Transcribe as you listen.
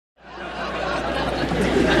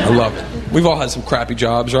love it. We've all had some crappy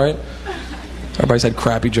jobs, right? Everybody's had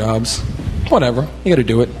crappy jobs. Whatever. You gotta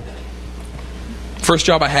do it. First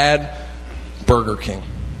job I had, Burger King.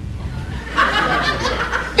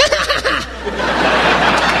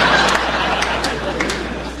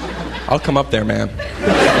 I'll come up there, man.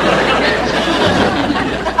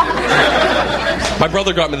 My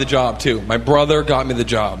brother got me the job, too. My brother got me the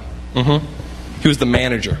job. He was the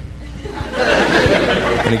manager.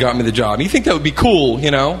 And he got me the job. You think that would be cool,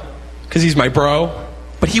 you know? Because he's my bro.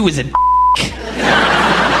 But he was a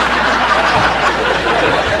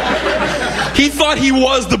He thought he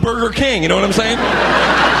was the Burger King, you know what I'm saying?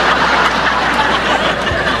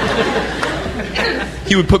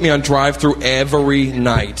 He would put me on drive-thru every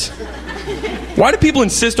night. Why do people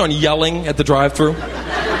insist on yelling at the drive-thru?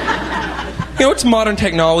 You know, it's modern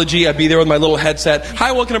technology. I'd be there with my little headset.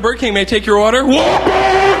 Hi, welcome to Burger King. May I take your order? Sir,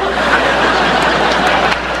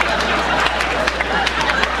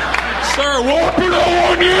 Whopper, no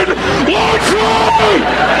onion, large fry!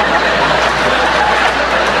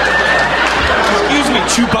 Excuse me,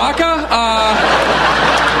 Chewbacca?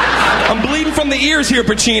 I'm bleeding from the ears here,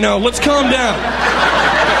 Pacino. Let's calm down.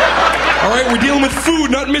 All right, we're dealing with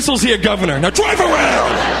food, not missiles here, Governor. Now drive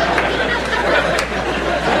around!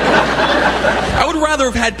 I would rather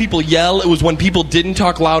have had people yell. It was when people didn't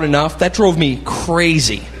talk loud enough. That drove me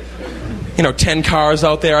crazy. You know, 10 cars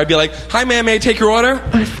out there. I'd be like, hi, ma'am, may I take your order?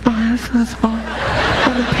 The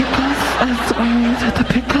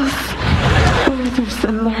pickles. Oh, there's the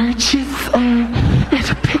larges and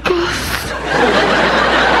the pickles.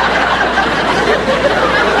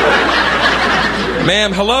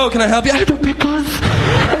 Ma'am, hello, can I help you? The pickles.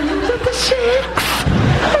 And the shakes.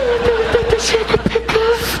 And the shake of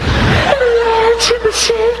pickles. And the large and the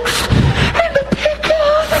shakes. And the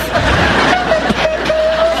pickles. And the pickles.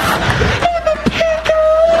 And the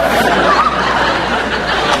pickles.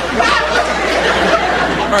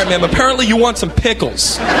 All right, ma'am, apparently you want some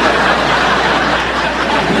pickles.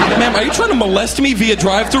 Ma'am, are you trying to molest me via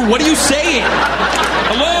drive-thru? What are you saying?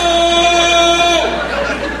 Hello?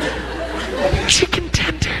 Chicken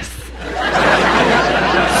tenders.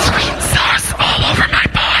 Sweet sauce all over my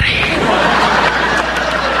body.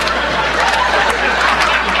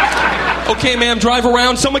 Okay, ma'am, drive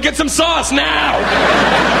around. Someone get some sauce now.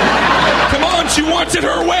 Come on, she wants it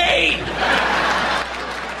her way.